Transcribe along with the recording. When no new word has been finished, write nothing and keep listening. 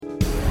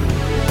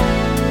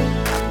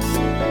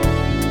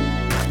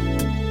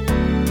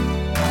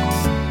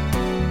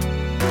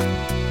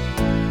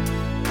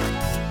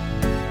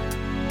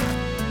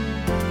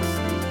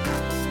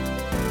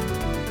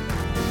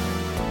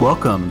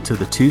Welcome to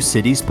the Two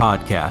Cities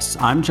Podcast.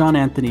 I'm John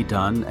Anthony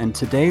Dunn, and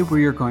today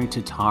we are going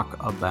to talk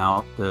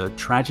about the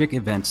tragic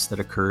events that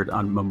occurred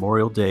on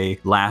Memorial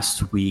Day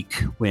last week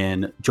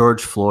when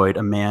George Floyd,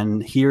 a man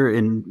here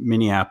in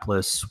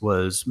Minneapolis,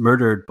 was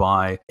murdered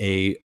by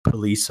a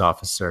police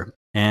officer.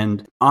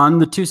 And on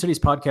the Two Cities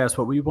Podcast,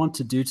 what we want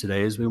to do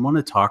today is we want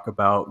to talk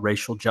about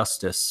racial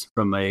justice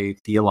from a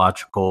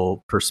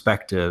theological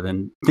perspective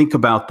and think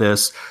about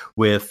this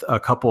with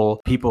a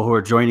couple people who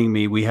are joining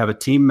me. We have a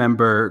team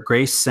member,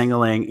 Grace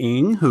Sengelang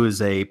Ng, who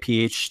is a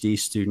PhD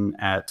student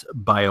at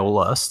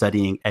Biola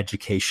studying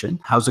education.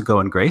 How's it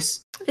going,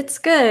 Grace? It's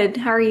good.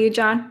 How are you,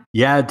 John?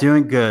 Yeah,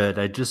 doing good.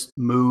 I just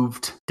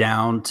moved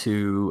down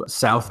to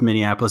South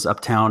Minneapolis,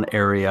 uptown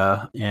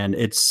area, and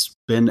it's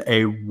been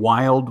a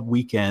wild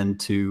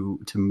weekend to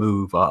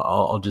move.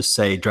 I'll just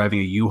say driving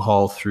a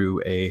U-Haul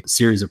through a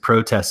series of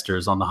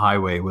protesters on the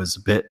highway was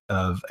a bit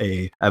of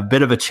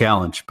a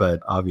challenge,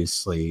 but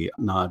obviously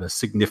not a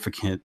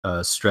significant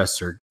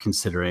stressor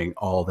considering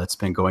all that's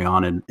been going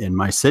on in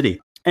my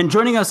city. And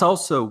joining us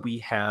also, we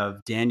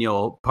have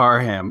Daniel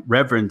Parham,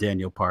 Reverend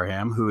Daniel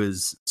Parham, who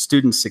is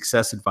Student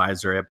Success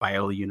Advisor at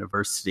Biola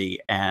University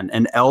and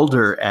an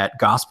elder at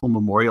Gospel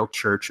Memorial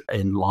Church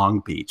in Long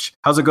Beach.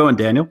 How's it going,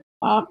 Daniel?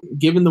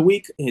 Given the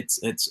week, it's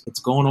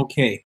going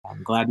okay.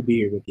 I'm glad to be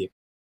here with you.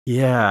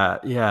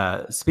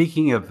 Yeah.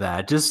 Speaking of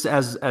that, just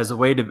as a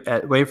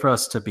way for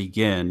us to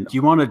begin, do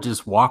you want to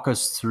just walk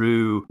us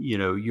through,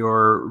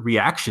 your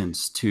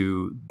reactions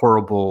to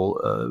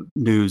horrible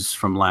news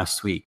from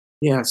last week?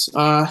 Yes.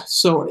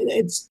 So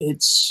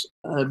it's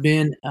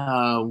been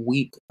a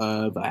week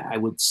of, I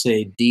would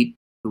say, deep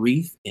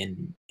grief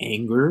and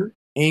anger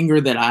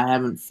that I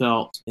haven't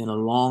felt in a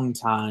long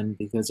time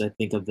because I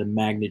think of the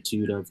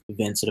magnitude of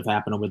events that have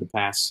happened over the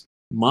past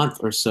month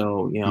or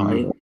so.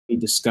 We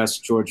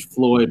discussed George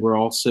Floyd. We're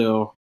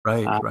also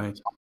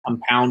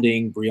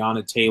compounding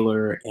Breonna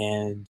Taylor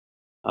and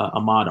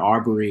Ahmaud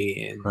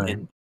Arbery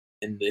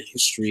and the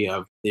history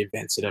of the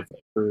events that have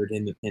occurred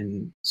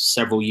in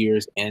several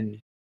years and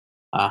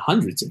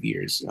hundreds of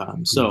years.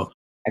 So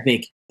I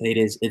think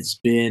it's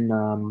been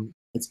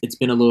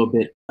a little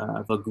bit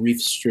of a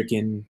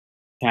grief-stricken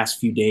past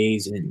few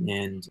days,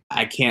 and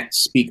I can't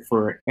speak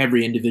for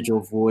every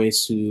individual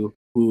voice who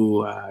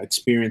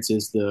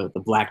experiences the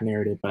Black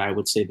narrative, but I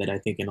would say that I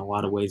think in a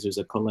lot of ways there's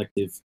a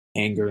collective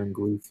anger and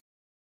grief.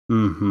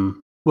 Mm-hmm.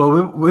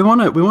 Well, we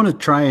want to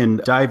try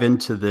and dive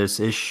into this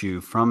issue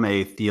from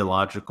a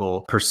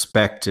theological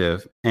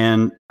perspective,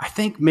 and I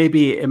think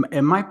maybe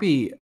it might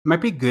be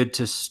good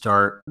to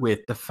start with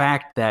the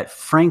fact that,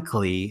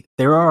 frankly,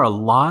 there are a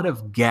lot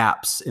of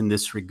gaps in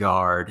this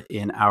regard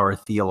in our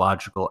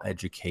theological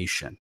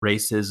education.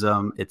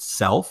 Racism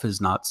itself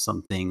is not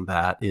something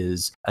that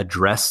is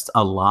addressed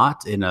a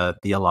lot in a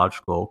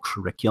theological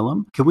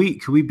curriculum. Can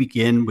we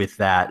begin with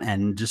that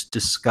and just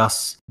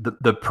discuss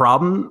the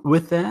problem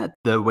with that,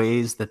 the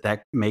ways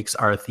that makes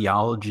our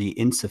theology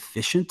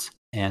insufficient,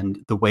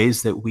 and the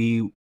ways that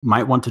we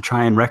might want to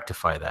try and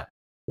rectify that?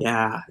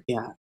 Yeah.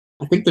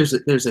 I think there's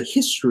a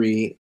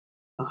history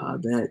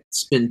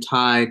that's been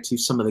tied to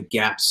some of the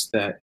gaps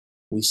that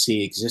we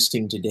see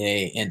existing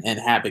today and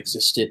have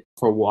existed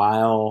for a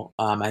while.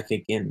 I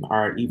think in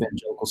our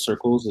evangelical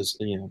circles,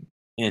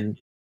 and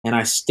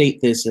I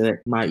state this that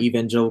my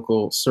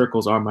evangelical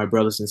circles are my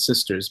brothers and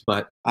sisters,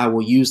 but I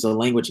will use the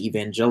language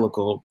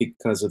evangelical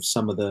because of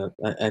some of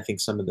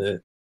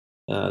the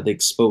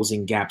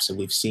exposing gaps that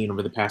we've seen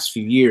over the past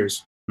few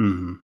years.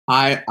 Mm-hmm.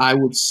 I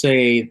would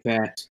say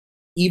that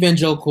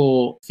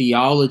evangelical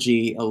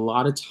theology a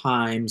lot of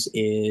times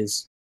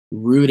is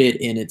rooted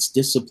in its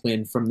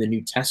discipline from the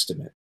New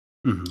Testament.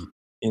 Mm-hmm.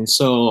 And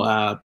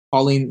so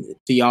Pauline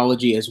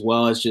theology, as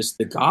well as just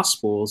the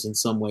Gospels, in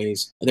some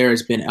ways, there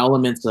has been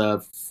elements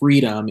of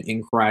freedom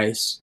in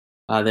Christ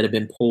that have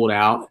been pulled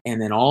out,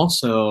 and then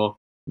also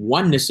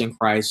oneness in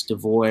Christ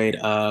devoid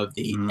of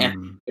the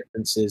ethnic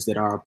differences that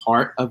are a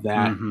part of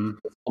that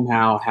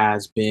somehow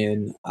has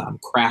been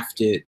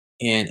crafted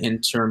in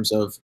terms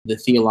of the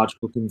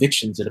theological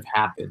convictions that have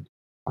happened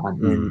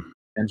in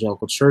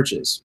evangelical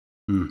churches.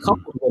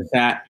 Coupled with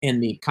that,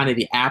 and the kind of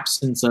the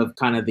absence of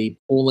kind of the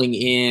pulling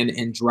in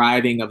and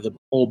driving of the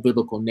whole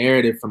biblical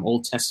narrative from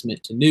Old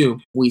Testament to New,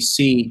 we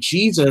see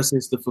Jesus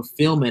is the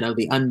fulfillment of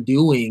the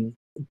undoing,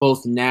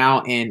 both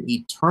now and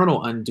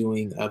eternal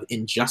undoing of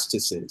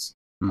injustices.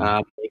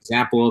 An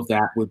example of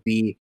that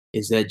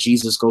is that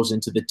Jesus goes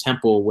into the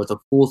temple with a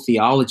full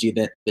theology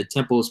that the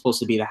temple is supposed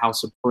to be the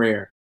house of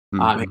prayer.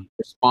 And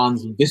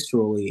responds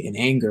viscerally in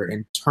anger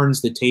and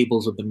turns the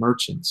tables of the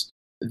merchants.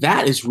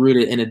 That is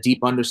rooted in a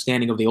deep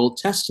understanding of the Old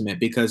Testament,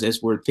 because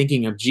as we're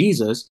thinking of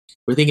Jesus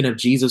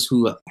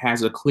who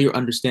has a clear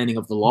understanding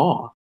of the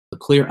law, a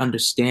clear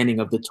understanding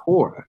of the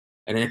Torah,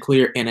 and a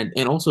clear and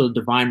also a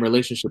divine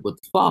relationship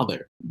with the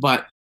Father.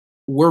 But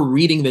we're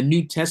reading the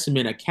New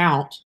Testament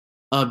account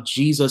of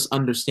Jesus'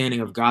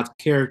 understanding of God's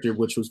character,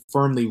 which was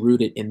firmly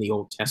rooted in the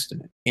Old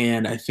Testament.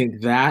 And I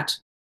think that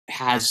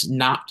has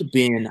not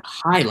been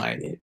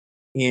highlighted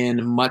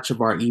in much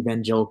of our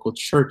evangelical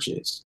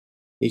churches.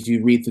 if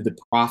you read through the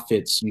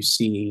prophets, you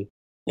see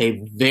a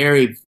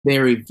very,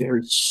 very,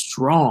 very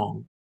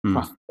strong Mm.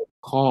 prophetic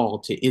call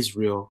to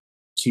Israel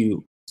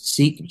to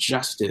seek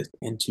justice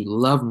and to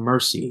love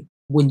mercy.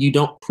 When you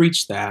don't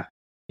preach that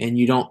and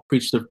you don't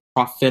preach the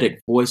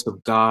prophetic voice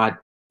of God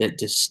that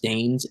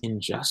disdains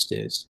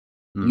injustice,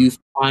 Mm. you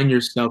find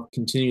yourself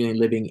continually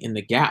living in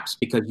the gaps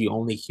because you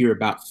only hear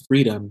about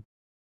freedom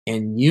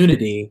and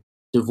unity,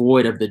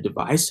 devoid of the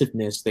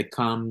divisiveness that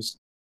comes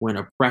when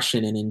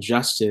oppression and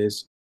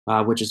injustice,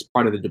 which is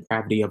part of the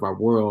depravity of our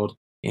world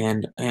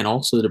and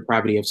also the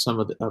depravity of some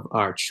of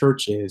our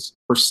churches,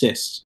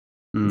 persists.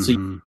 And so you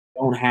Hmm.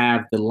 don't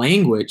have the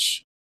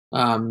language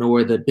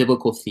nor the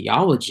biblical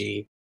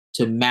theology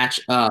to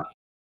match up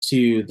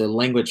to the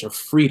language of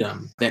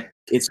freedom that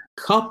is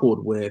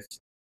coupled with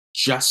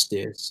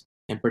justice,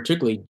 and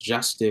particularly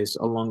justice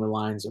along the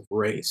lines of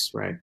race,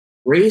 right?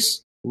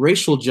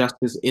 Racial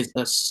justice is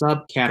a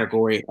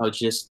subcategory of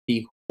just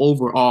the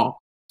overall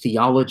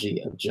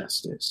theology of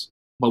justice.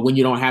 But when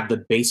you don't have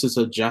the basis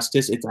of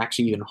justice, it's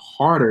actually even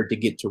harder to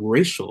get to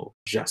racial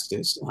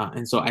justice.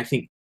 And so I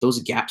think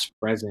those gaps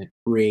present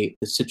create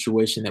the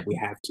situation that we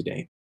have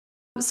today.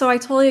 So I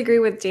totally agree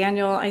with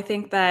Daniel. I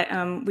think that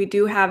we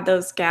do have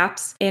those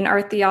gaps in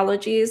our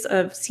theologies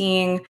of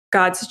seeing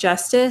God's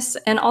justice,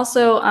 and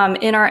also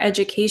in our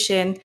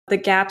education, the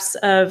gaps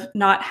of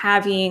not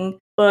having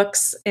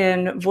books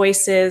and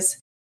voices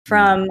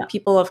from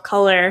people of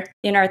color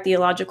in our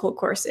theological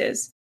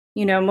courses.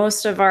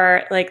 Most of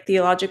our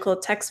theological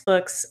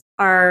textbooks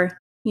are,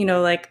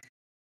 like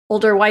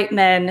older white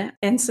men.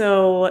 And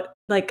so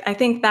I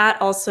think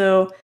that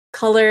also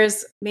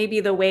colors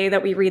maybe the way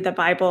that we read the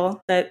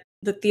Bible, that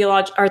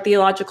our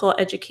theological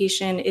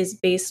education is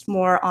based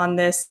more on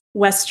this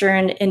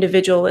Western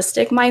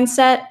individualistic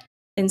mindset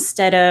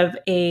instead of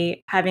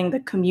having the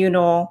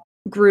communal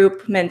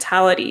group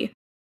mentality,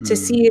 to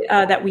see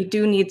that we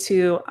do need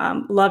to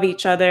love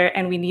each other,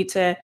 and we need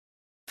to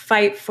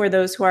fight for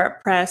those who are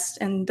oppressed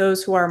and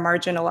those who are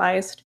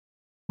marginalized.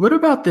 What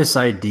about this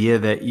idea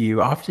that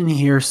you often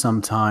hear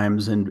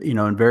sometimes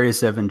in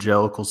various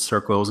evangelical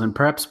circles and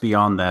perhaps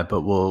beyond that,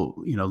 but we'll,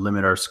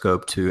 limit our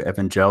scope to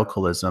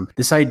evangelicalism.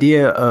 This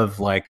idea of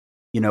why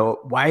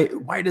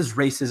does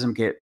racism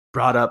get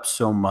brought up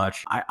so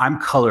much? I'm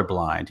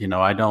colorblind,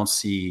 I don't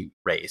see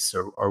race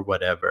or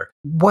whatever.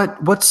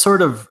 What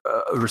sort of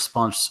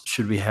response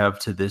should we have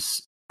to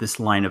this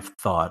line of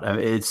thought? I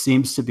mean, it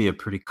seems to be a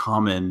pretty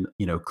common,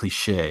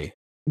 cliche.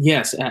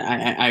 Yes,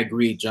 I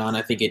agree, John.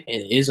 I think it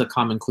is a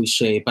common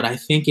cliche, but I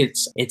think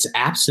it's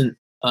absent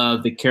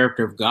of the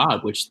character of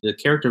God, which the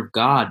character of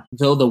God,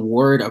 though the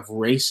word of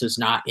race is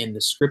not in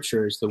the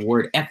scriptures, the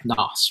word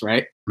ethnos,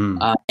 right?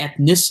 Mm.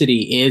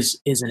 Ethnicity is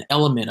an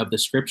element of the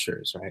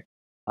scriptures, right?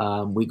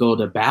 We go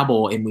to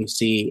Babel and we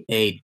see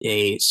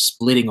a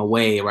splitting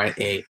away,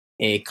 right?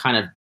 A kind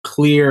of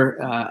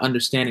clear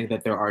understanding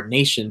that there are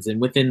nations,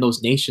 and within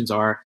those nations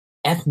are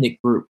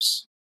ethnic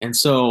groups, and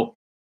so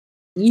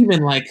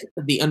even like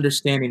the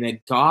understanding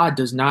that God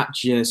does not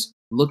just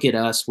look at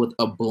us with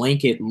a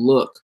blanket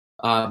look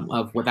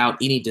of without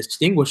any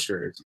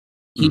distinguishers.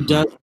 He Hmm.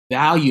 does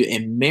value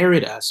and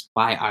merit us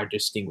by our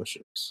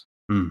distinguishers.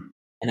 Mm.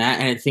 And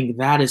I think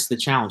that is the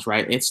challenge,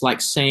 right? It's like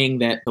saying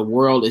that the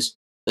world is,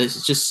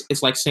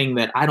 it's like saying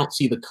that I don't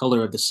see the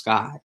color of the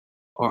sky,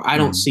 or I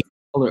don't Mm. see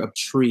the color of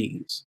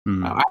trees, I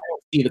Mm.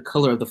 don't see the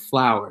color of the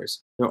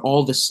flowers. They're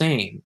all the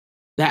same.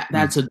 Mm.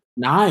 That's a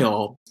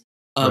denial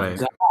of Right.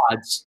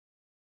 God's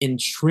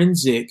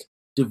intrinsic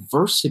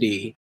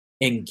diversity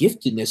and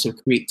giftedness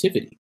of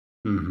creativity.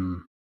 Hmm.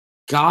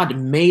 God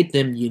made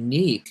them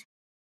unique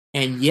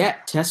and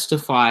yet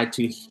testified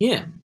to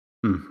Him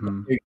of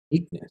Hmm. their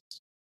uniqueness.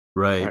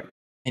 Right. Right?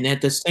 And at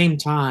the same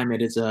time,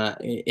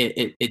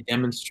 it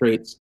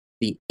demonstrates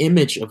the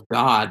image of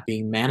God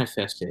being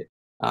manifested.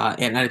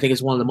 And I think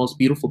it's one of the most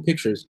beautiful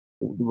pictures,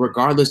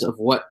 regardless of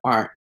what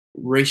our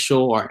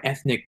racial or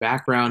ethnic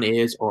background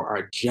is or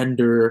our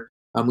gender.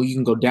 We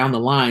can go down the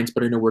lines,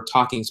 but I know we're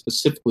talking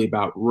specifically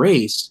about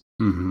race.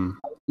 Hmm.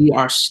 We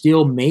are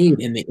still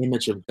made in the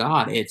image of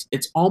God. It's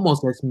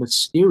almost as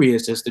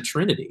mysterious as the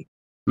Trinity.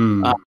 Uh,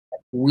 Mm.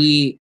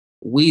 we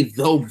we,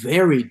 though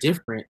very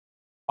different,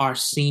 are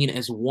seen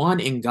as one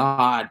in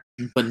God,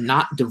 but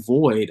not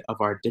devoid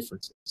of our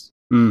differences.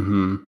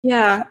 Hmm.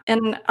 Yeah,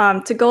 and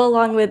to go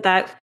along with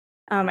that,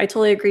 I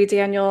totally agree,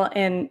 Daniel.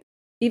 And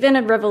even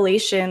in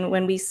Revelation,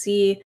 when we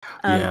see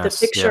the Yes. Yes.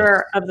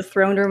 picture of the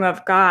throne room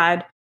of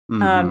God,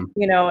 Hmm.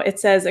 it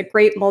says a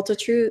great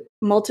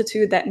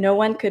multitude that no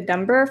one could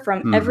number,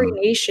 from every Hmm.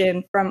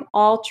 nation, from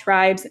all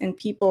tribes and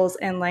peoples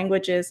and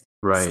languages,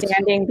 Right.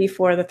 standing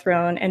before the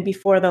throne and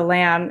before the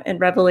Lamb in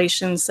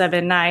Revelation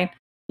 7:9.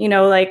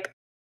 Like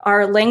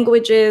our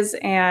languages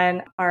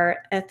and our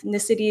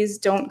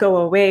ethnicities don't go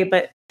away,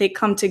 but they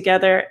come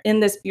together in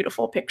this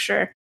beautiful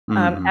picture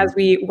Hmm. as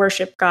we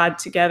worship God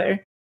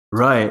together.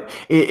 Right.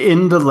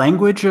 In the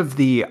language of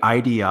the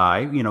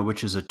IDI,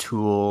 which is a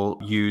tool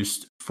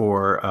used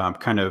for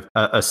kind of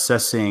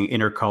assessing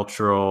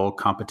intercultural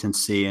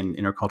competency and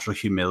intercultural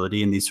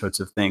humility and these sorts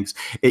of things.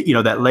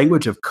 That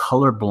language of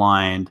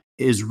colorblind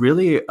is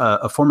really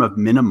a form of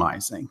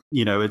minimizing.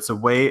 It's a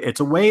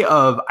way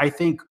of, I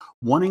think,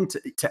 wanting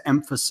to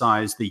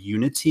emphasize the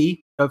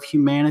unity of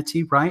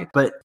humanity, right?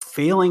 But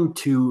failing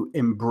to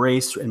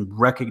embrace and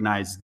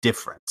recognize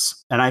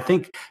difference. And I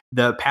think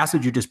the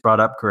passage you just brought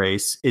up,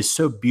 Grace, is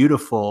so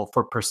beautiful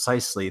for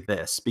precisely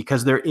this,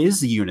 because there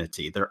is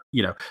unity.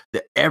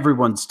 That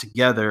everyone's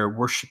together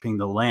worshiping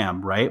the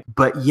Lamb, right?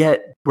 But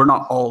yet we're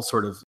not all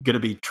sort of going to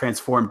be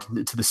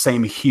transformed to the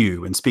same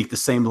hue and speak the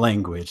same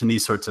language and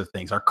these sorts of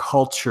things. Our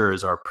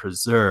cultures are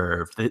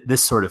preserved,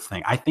 this sort of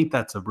thing. I think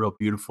that's a real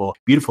beautiful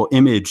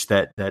image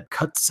that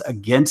cuts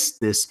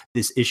against this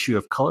issue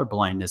of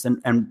colorblindness.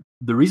 And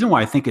the reason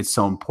why I think it's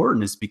so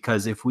important is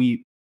because if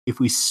we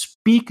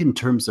speak in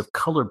terms of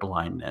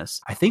colorblindness,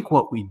 I think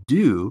what we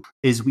do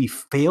is we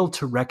fail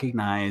to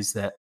recognize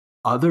that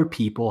other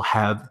people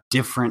have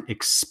different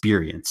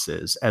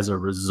experiences as a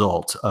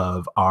result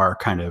of our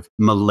kind of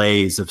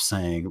malaise of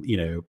saying,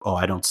 oh,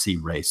 I don't see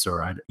race,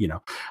 or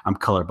I'm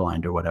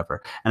colorblind or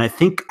whatever. And I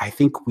think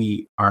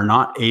we are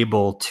not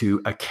able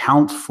to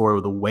account for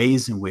the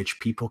ways in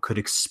which people could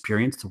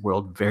experience the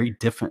world very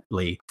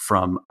differently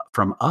from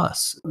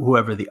us,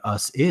 whoever the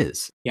us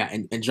is. Yeah,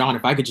 and John,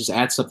 if I could just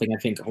add something, I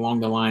think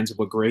along the lines of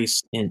what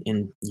Grace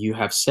and you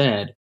have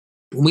said.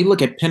 When we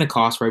look at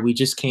Pentecost, right, we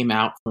just came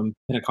out from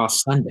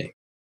Pentecost Sunday.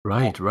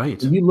 Right.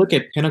 When you look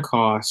at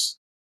Pentecost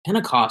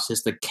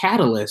is the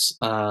catalyst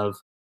of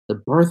the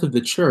birth of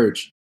the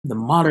church, the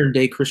modern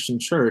day Christian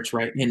church,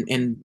 right?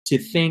 And to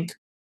think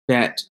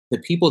that the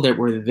people that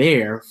were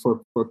there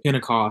for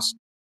Pentecost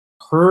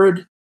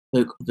heard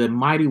the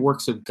mighty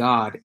works of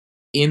God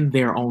in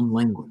their own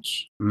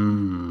language.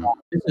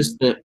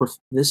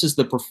 This is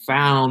the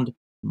profound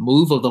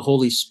move of the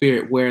Holy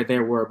Spirit, where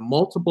there were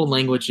multiple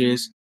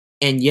languages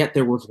and yet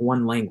there was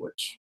one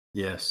language.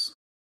 Yes.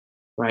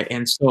 Right.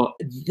 And so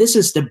this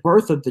is the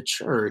birth of the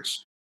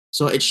church.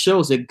 So it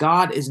shows that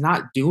God is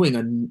not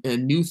doing a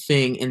new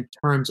thing in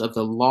terms of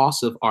the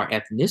loss of our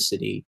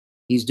ethnicity.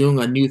 He's doing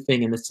a new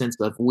thing in the sense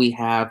of we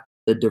have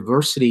the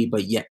diversity,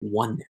 but yet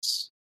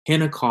oneness.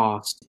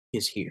 Pentecost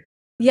is here.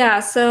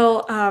 Yeah.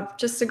 So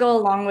just to go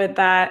along with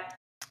that,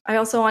 I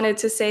also wanted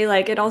to say,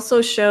 it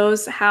also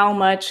shows how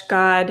much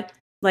God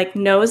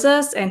knows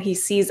us and he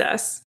sees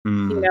us,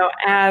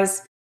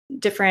 as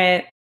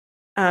different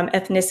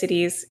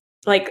ethnicities.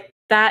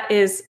 That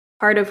is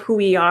part of who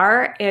we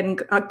are,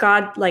 and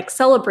God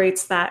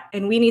celebrates that,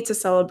 and we need to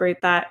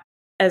celebrate that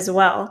as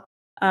well.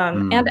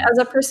 And as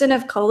a person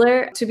of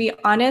color, to be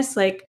honest,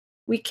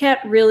 we can't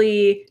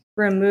really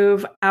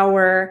remove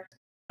our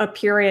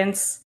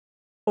appearance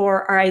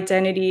or our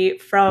identity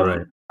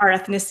from our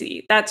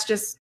ethnicity. That's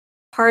just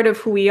part of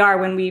who we are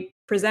when we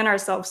present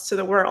ourselves to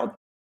the world.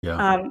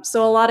 Yeah.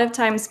 So a lot of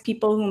times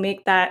people who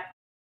make that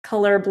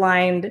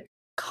colorblind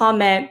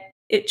comment,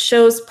 it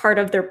shows part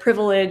of their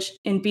privilege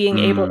in being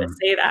able to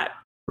say that.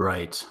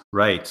 Right.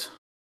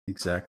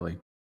 Exactly.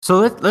 So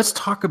let's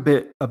talk a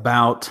bit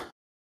about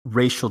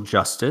racial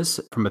justice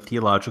from a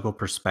theological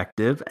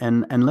perspective,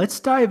 and let's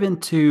dive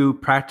into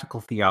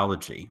practical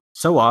theology.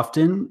 So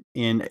often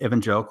in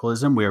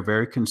evangelicalism, we are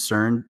very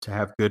concerned to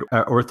have good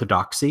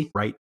orthodoxy,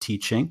 right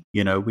teaching.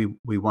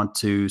 We want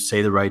to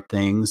say the right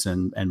things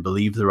and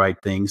believe the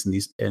right things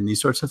and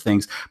these sorts of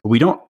things, but we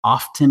don't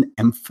often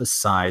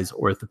emphasize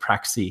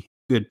orthopraxy,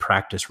 good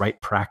practice, right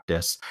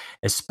practice,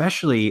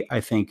 especially, I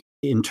think,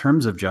 in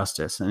terms of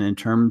justice and in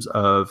terms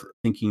of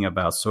thinking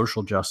about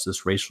social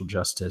justice, racial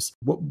justice.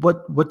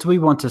 What do we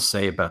want to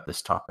say about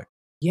this topic?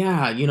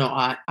 Yeah,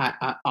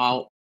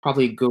 I'll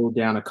probably go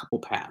down a couple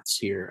paths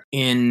here.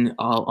 In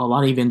a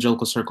lot of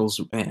evangelical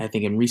circles, I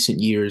think in recent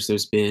years,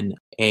 there's been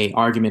a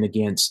argument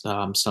against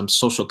some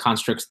social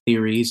construct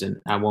theories, and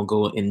I won't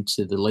go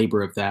into the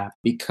labor of that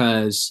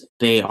because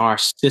they are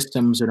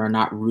systems that are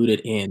not rooted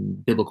in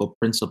biblical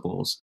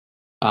principles.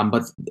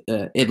 But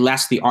it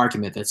lacks the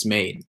argument that's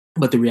made.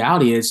 But the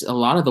reality is, a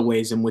lot of the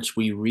ways in which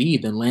we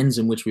read, the lens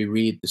in which we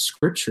read the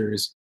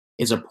scriptures,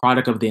 is a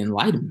product of the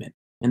Enlightenment.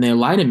 And the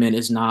Enlightenment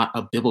is not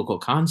a biblical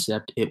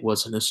concept, it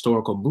was an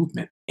historical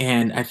movement.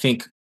 And I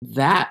think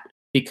that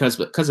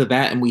because of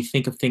that, and we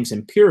think of things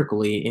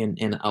empirically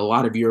in a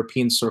lot of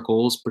European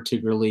circles,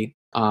 particularly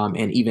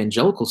and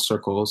evangelical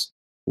circles,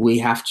 we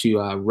have to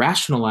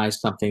rationalize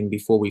something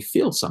before we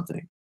feel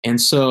something. And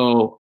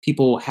so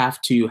people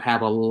have to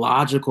have a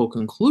logical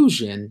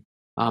conclusion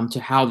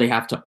to how they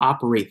have to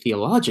operate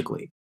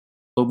theologically.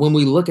 But when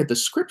we look at the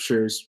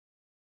scriptures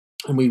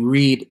and we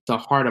read the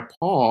heart of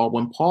Paul,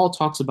 when Paul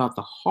talks about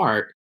the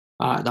heart,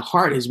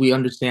 as we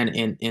understand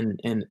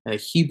in a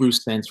Hebrew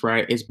sense,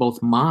 right, is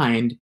both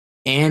mind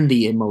and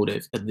the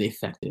emotive, the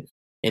affective.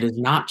 It is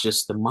not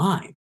just the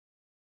mind.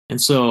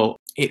 And so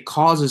it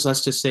causes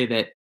us to say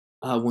that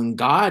when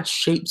God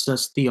shapes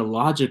us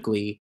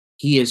theologically,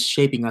 he is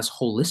shaping us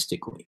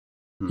holistically.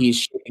 He is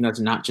shaping us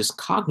not just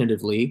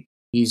cognitively,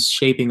 he's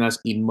shaping us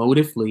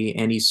emotively,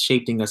 and he's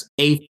shaping us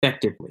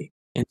affectively.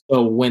 And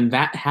so when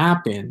that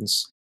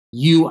happens,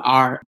 you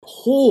are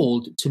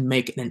pulled to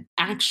make an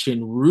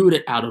action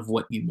rooted out of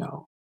what you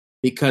know,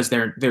 because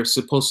they're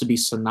supposed to be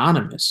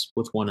synonymous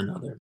with one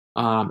another.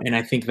 And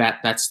I think that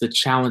that's the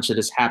challenge that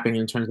is happening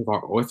in terms of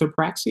our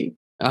orthopraxy,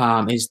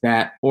 is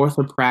that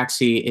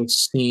orthopraxy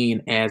is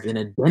seen as an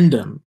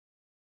addendum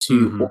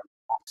to Hmm.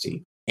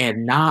 orthodoxy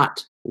and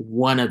not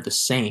one of the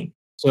same.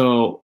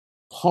 So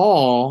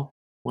Paul,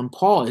 when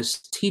Paul is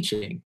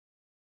teaching,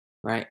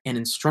 right, and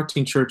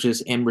instructing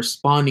churches and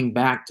responding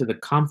back to the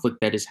conflict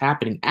that is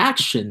happening,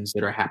 actions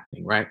that are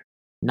happening, right?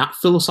 Not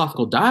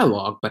philosophical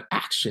dialogue, but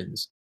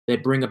actions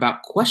that bring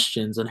about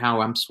questions on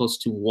how I'm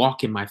supposed to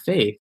walk in my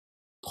faith.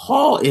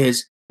 Paul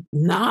is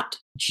not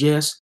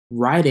just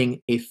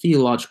writing a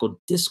theological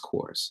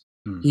discourse.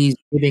 He's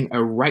giving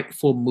a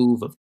rightful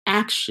move of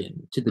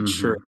action to the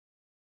church, Hmm.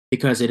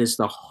 because it is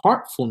the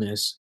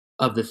heartfulness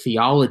of the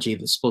theology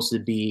that's supposed to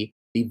be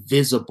the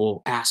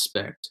visible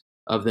aspect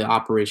of the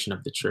operation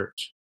of the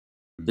church.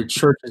 The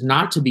church is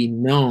not to be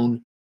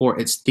known for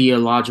its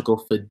theological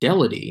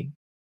fidelity.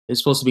 It's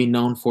supposed to be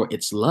known for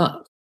its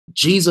love.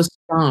 Jesus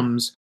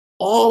sums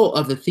all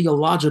of the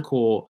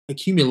theological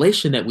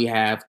accumulation that we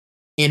have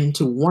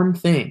into one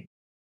thing: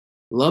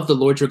 love the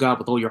Lord your God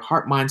with all your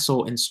heart, mind,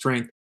 soul, and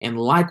strength, and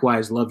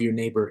likewise love your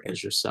neighbor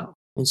as yourself.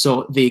 And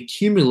so the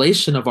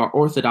accumulation of our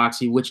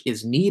orthodoxy, which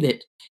is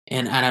needed,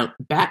 and I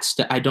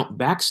don't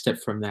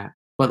backstep from that,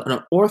 but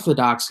an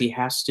orthodoxy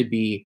has to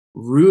be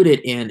rooted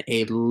in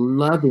a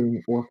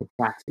loving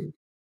orthopraxy.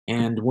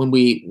 And when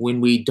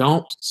we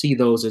don't see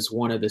those as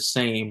one of the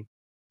same,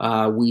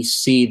 we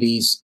see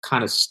these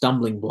kind of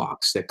stumbling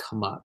blocks that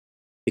come up,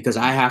 because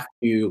I have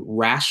to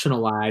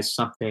rationalize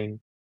something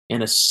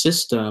in a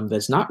system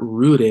that's not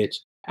rooted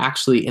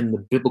actually in the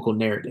biblical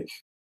narrative.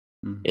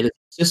 Hmm. It is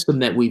a system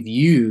that we've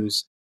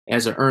used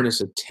as an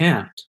earnest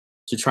attempt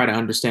to try to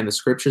understand the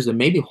scriptures, and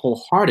maybe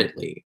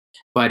wholeheartedly,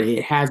 but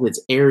it has its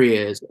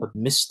areas of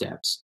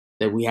missteps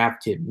that we have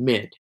to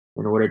admit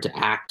in order to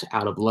act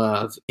out of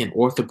love in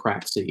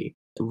orthopraxy,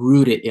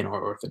 rooted in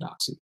our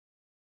orthodoxy.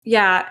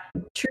 Yeah,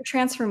 true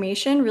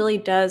transformation really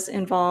does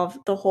involve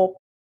the whole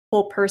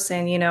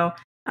person,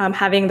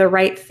 having the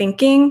right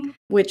thinking,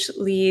 which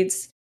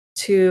leads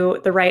to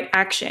the right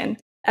action.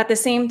 At the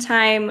same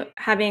time,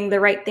 having the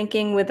right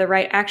thinking with the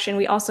right action,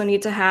 we also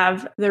need to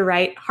have the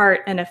right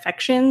heart and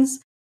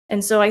affections.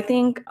 And so I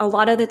think a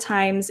lot of the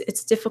times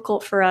it's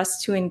difficult for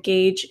us to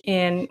engage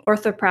in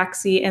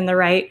orthopraxy in the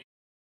right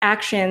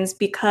actions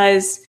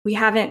because we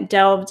haven't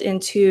delved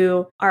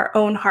into our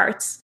own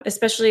hearts,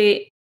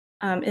 especially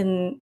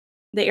in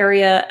the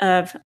area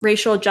of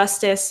racial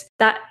justice.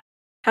 That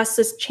has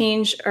to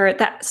change, or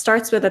that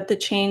starts with the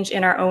change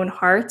in our own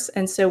hearts.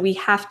 And so we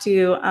have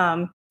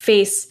to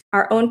face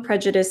our own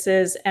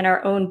prejudices and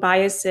our own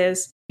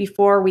biases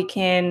before we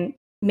can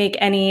make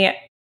any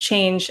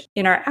change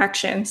in our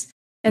actions.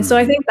 And so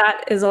I Hmm. think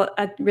that is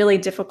a really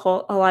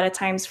difficult a lot of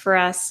times for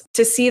us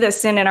to see the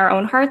sin in our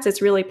own hearts.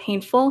 It's really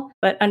painful,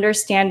 but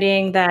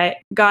understanding that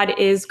God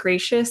is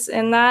gracious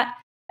in that,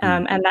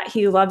 and that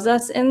he loves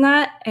us in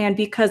that. And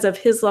because of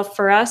his love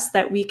for us,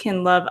 that we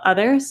can love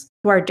others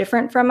who are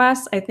different from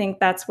us. I think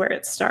that's where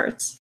it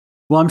starts.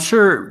 Well, I'm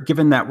sure,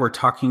 given that we're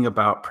talking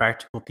about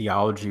practical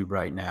theology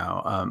right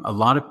now, a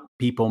lot of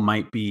people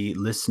might be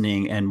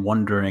listening and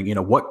wondering,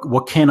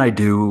 what can I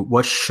do?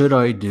 What should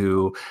I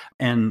do?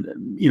 And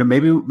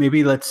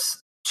maybe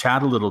let's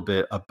chat a little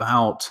bit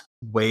about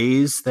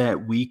ways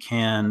that we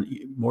can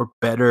more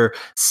better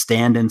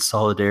stand in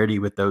solidarity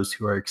with those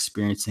who are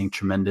experiencing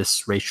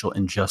tremendous racial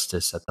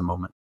injustice at the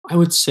moment. I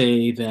would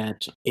say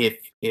that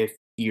if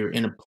you're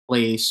in a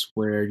place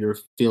where you're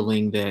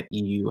feeling that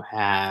you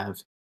have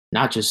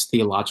not just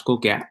theological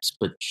gaps,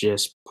 but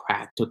just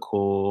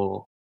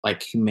practical,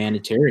 like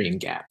humanitarian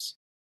gaps,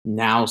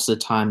 now's the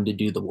time to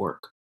do the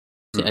work,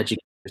 to Mm,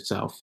 educate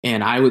yourself.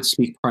 And I would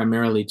speak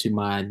primarily to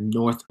my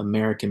North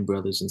American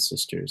brothers and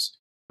sisters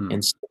mm,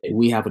 and say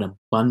we have an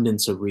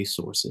abundance of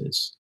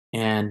resources,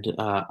 and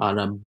an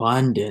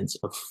abundance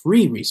of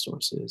free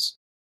resources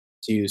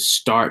to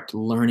start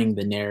learning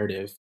the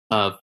narrative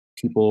of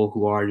people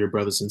who are your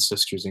brothers and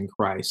sisters in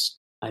Christ.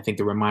 I think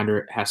the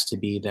reminder has to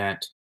be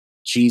that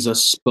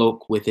Jesus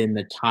spoke within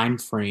the time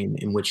frame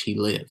in which he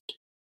lived.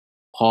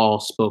 Paul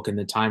spoke in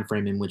the time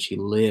frame in which he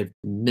lived.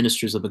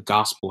 Ministers of the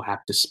gospel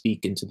have to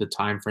speak into the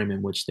time frame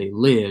in which they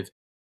live,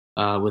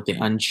 with the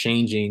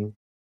unchanging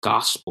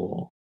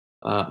gospel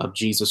of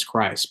Jesus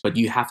Christ. But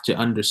you have to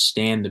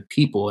understand the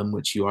people in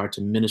which you are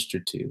to minister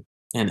to,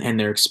 and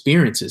their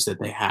experiences that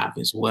they have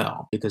as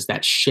well, because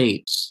that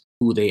shapes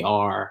who they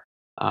are,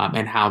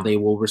 and how they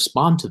will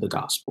respond to the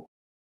gospel.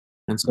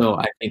 And so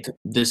I think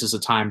this is a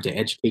time to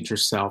educate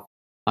yourself,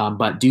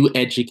 but do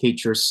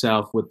educate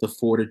yourself with the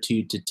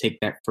fortitude to take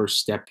that first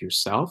step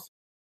yourself.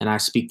 And I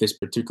speak this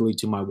particularly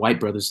to my white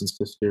brothers and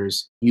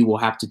sisters. You will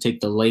have to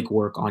take the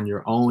legwork on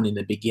your own in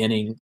the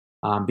beginning,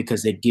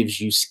 because it gives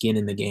you skin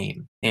in the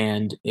game.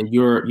 And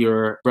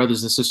your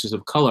brothers and sisters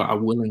of color are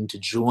willing to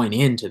join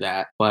into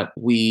that. But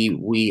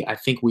I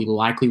think we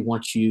likely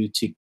want you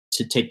to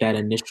take that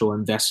initial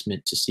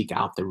investment to seek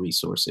out the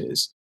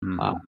resources.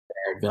 Uh, mhm.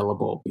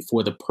 available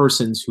for the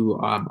persons who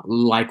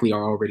likely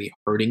are already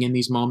hurting in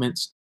these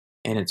moments.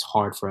 And it's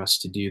hard for us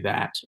to do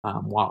that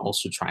while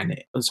also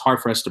it's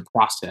hard for us to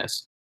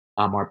process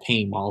our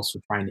pain while also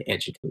trying to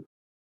educate.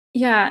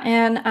 Yeah,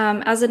 and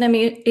as an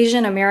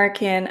Asian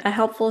American, a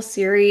helpful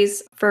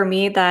series for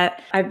me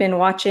that I've been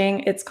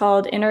watching, it's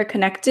called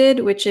Interconnected,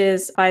 which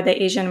is by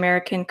the Asian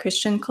American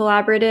Christian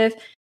Collaborative.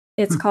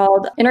 It's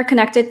called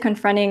Interconnected: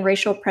 Confronting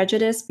Racial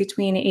Prejudice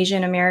Between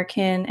Asian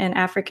American and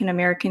African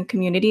American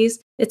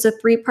Communities. It's a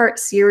 3-part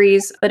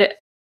series, but it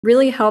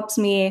really helps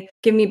me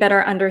give me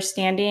better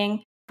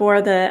understanding for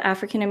the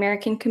African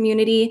American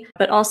community,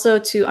 but also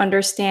to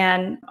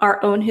understand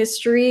our own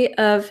history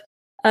of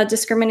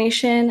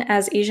discrimination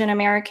as Asian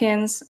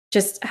Americans.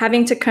 Just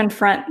having to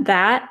confront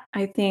that,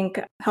 I think,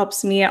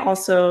 helps me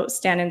also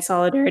stand in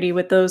solidarity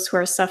with those who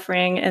are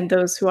suffering and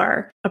those who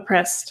are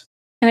oppressed.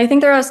 And I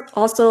think there are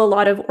also a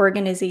lot of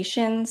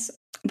organizations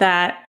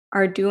that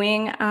are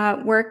doing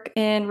work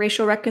in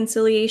racial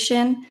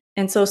reconciliation.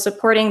 And so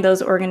supporting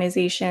those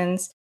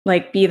organizations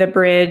like Be the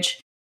Bridge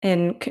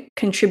and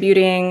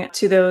contributing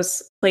to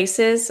those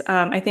places,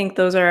 I think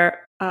those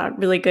are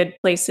really good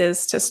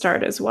places to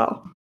start as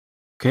well.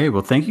 Okay,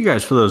 well, thank you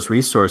guys for those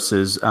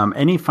resources.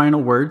 Any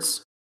final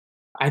words?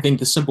 I think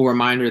the simple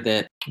reminder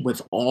that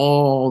with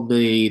all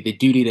the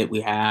duty that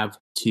we have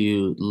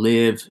to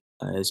live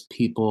as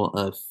people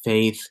of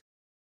faith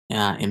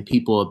and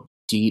people of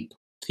deep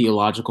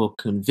theological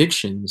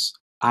convictions,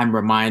 I'm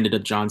reminded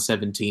of John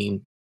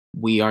 17.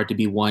 We are to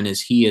be one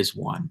as he is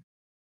one.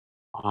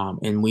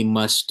 And we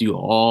must do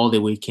all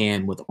that we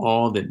can with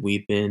all that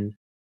we've been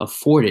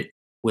afforded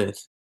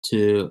with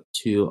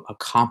to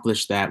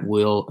accomplish that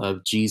will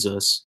of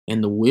Jesus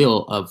and the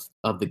will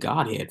of the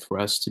Godhead for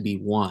us to be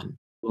one.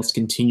 Let's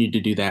continue to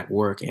do that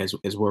work as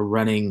we're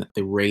running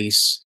the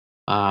race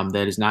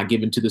that is not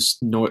given to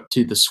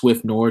the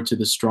swift nor to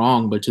the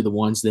strong, but to the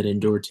ones that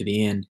endure to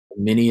the end.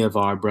 Many of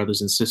our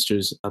brothers and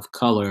sisters of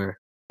color,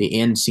 the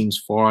end seems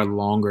far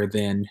longer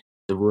than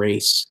the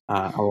race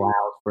allows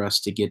for us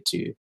to get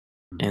to.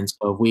 And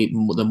so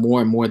the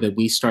more and more that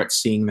we start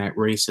seeing that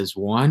race as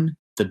one,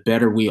 the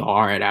better we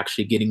are at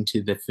actually getting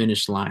to the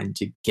finish line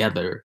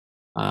together.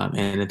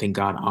 And I think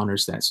God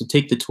honors that. So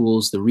take the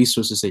tools, the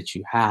resources that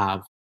you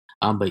have,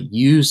 but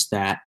use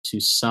that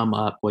to sum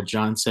up what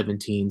John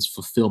 17's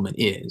fulfillment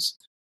is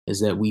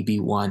that we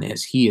be one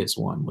as he is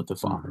one with the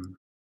Father. Mhm.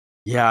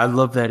 Yeah, I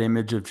love that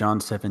image of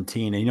John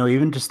 17. And,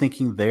 even just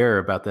thinking there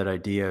about that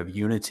idea of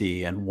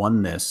unity and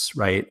oneness,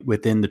 right?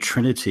 Within the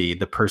Trinity,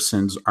 the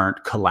persons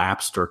aren't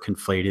collapsed or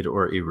conflated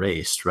or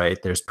erased, right?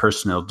 There's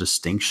personal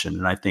distinction.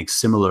 And I think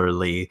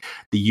similarly,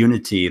 the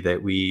unity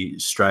that we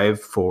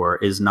strive for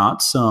is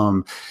not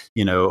some,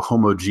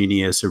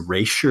 homogeneous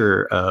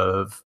erasure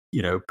of,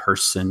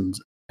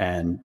 persons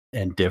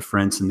and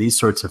difference and these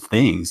sorts of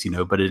things,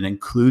 but it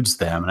includes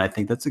them. And I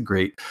think that's a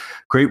great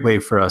way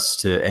for us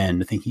to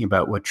end thinking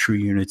about what true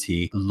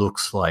unity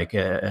looks like.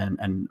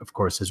 And of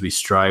course, as we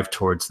strive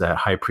towards that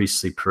high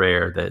priestly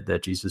prayer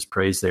that Jesus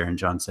prays there in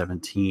John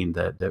 17,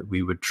 that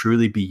we would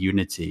truly be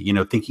unity.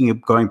 Thinking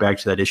of going back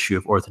to that issue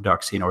of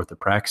orthodoxy and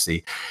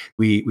orthopraxy,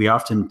 we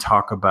often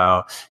talk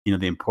about,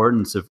 the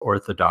importance of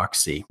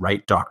orthodoxy,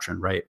 right doctrine,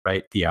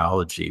 right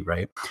theology,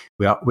 right?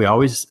 We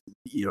always,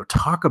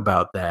 talk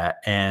about that,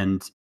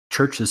 and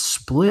churches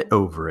split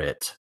over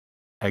it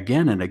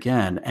again and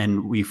again.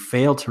 And we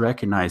fail to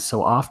recognize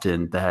so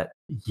often that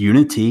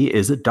unity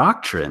is a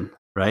doctrine,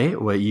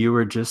 right? What you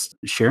were just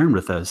sharing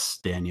with us,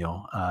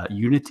 Daniel,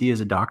 unity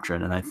is a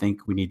doctrine. And I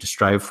think we need to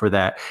strive for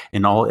that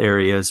in all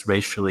areas,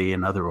 racially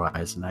and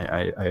otherwise. And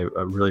I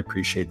really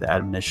appreciate the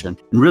admonition.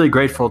 And really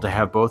grateful to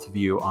have both of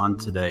you on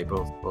today,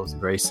 both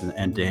Grace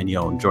and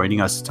Daniel, joining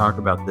us to talk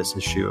about this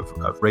issue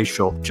of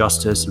racial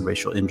justice and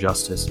racial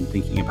injustice, and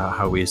thinking about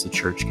how we as the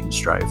church can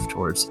strive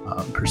towards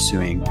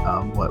pursuing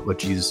what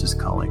Jesus is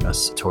calling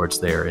us towards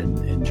there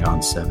in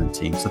John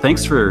 17. So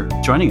thanks for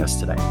joining us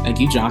today. Thank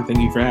you, John. Thank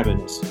you for having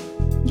us.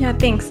 Yeah,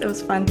 thanks. It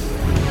was fun.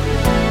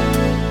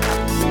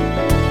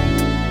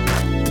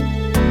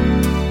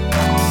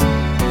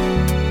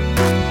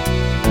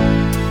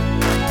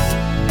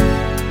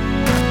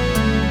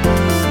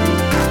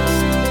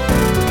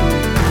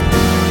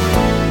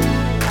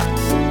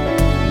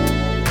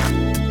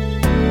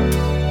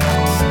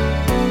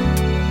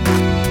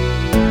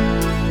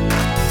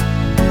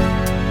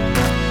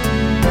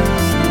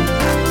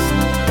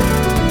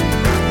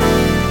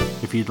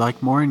 If you'd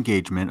like more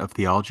engagement of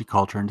theology,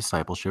 culture, and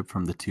discipleship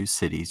from the Two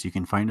Cities, you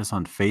can find us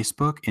on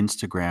Facebook,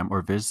 Instagram,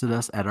 or visit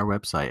us at our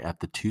website at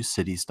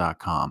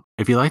thetwocities.com.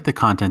 If you like the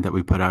content that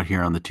we put out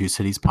here on the Two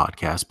Cities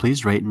podcast,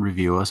 please rate and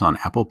review us on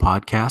Apple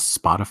Podcasts,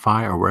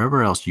 Spotify, or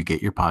wherever else you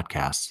get your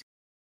podcasts.